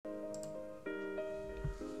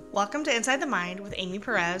Welcome to Inside the Mind with Amy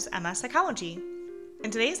Perez, MS Psychology.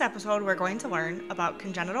 In today's episode, we're going to learn about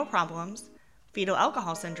congenital problems, fetal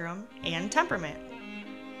alcohol syndrome, and temperament.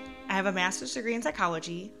 I have a master's degree in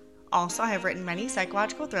psychology. Also, I have written many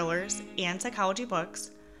psychological thrillers and psychology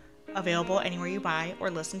books available anywhere you buy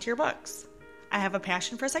or listen to your books. I have a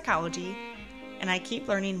passion for psychology, and I keep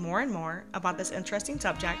learning more and more about this interesting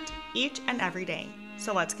subject each and every day.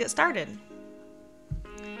 So let's get started.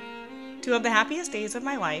 Two of the happiest days of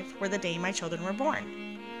my life were the day my children were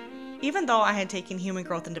born. Even though I had taken human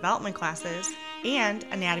growth and development classes and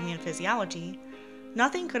anatomy and physiology,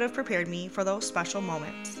 nothing could have prepared me for those special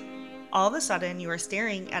moments. All of a sudden, you are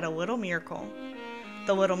staring at a little miracle.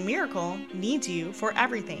 The little miracle needs you for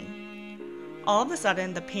everything. All of a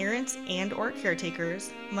sudden, the parents and or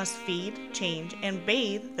caretakers must feed, change, and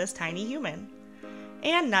bathe this tiny human.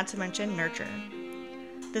 And not to mention nurture.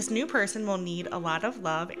 This new person will need a lot of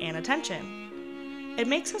love and attention. It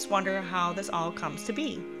makes us wonder how this all comes to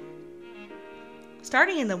be.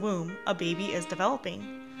 Starting in the womb, a baby is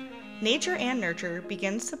developing. Nature and nurture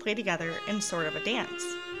begins to play together in sort of a dance.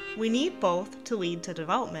 We need both to lead to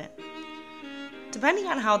development. Depending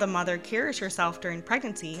on how the mother cares herself during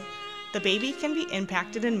pregnancy, the baby can be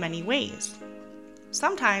impacted in many ways.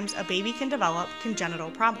 Sometimes a baby can develop congenital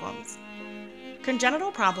problems.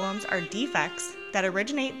 Congenital problems are defects that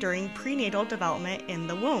originate during prenatal development in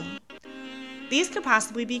the womb. These could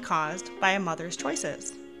possibly be caused by a mother's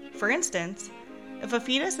choices. For instance, if a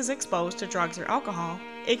fetus is exposed to drugs or alcohol,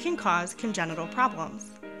 it can cause congenital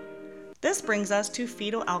problems. This brings us to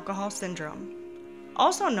fetal alcohol syndrome.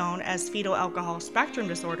 Also known as fetal alcohol spectrum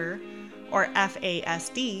disorder, or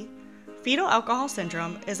FASD, fetal alcohol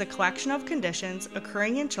syndrome is a collection of conditions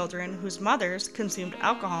occurring in children whose mothers consumed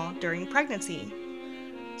alcohol during pregnancy.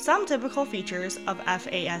 Some typical features of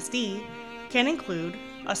FASD can include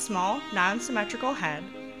a small, non-symmetrical head,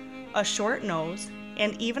 a short nose,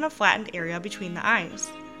 and even a flattened area between the eyes.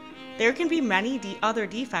 There can be many other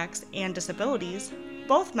defects and disabilities,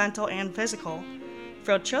 both mental and physical,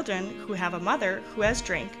 for children who have a mother who has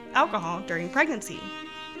drank alcohol during pregnancy.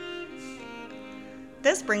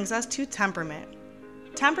 This brings us to temperament.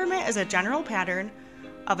 Temperament is a general pattern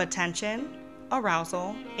of attention,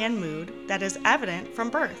 arousal, and mood that is evident from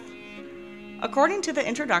birth. According to the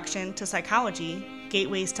Introduction to Psychology,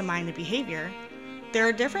 Gateways to Mind and Behavior, there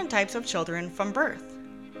are different types of children from birth.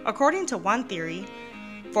 According to one theory,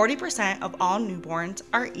 40% of all newborns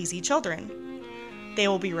are easy children. They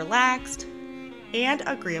will be relaxed and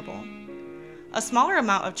agreeable. A smaller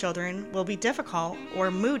amount of children will be difficult or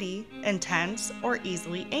moody, intense, or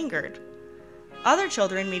easily angered. Other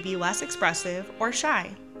children may be less expressive or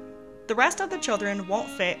shy. The rest of the children won't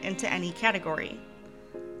fit into any category.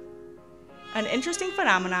 An interesting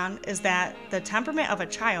phenomenon is that the temperament of a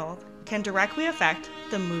child can directly affect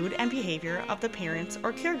the mood and behavior of the parents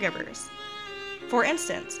or caregivers. For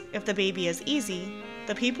instance, if the baby is easy,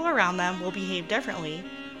 the people around them will behave differently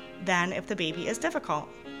than if the baby is difficult.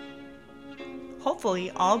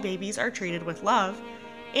 Hopefully, all babies are treated with love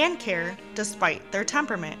and care despite their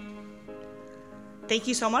temperament. Thank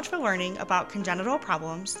you so much for learning about congenital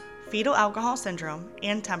problems, fetal alcohol syndrome,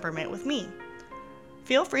 and temperament with me.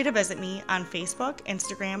 Feel free to visit me on Facebook,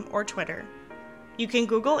 Instagram, or Twitter. You can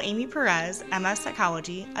Google Amy Perez, MS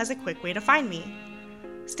Psychology as a quick way to find me.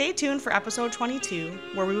 Stay tuned for episode 22,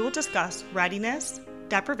 where we will discuss readiness,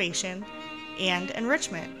 deprivation, and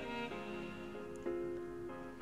enrichment.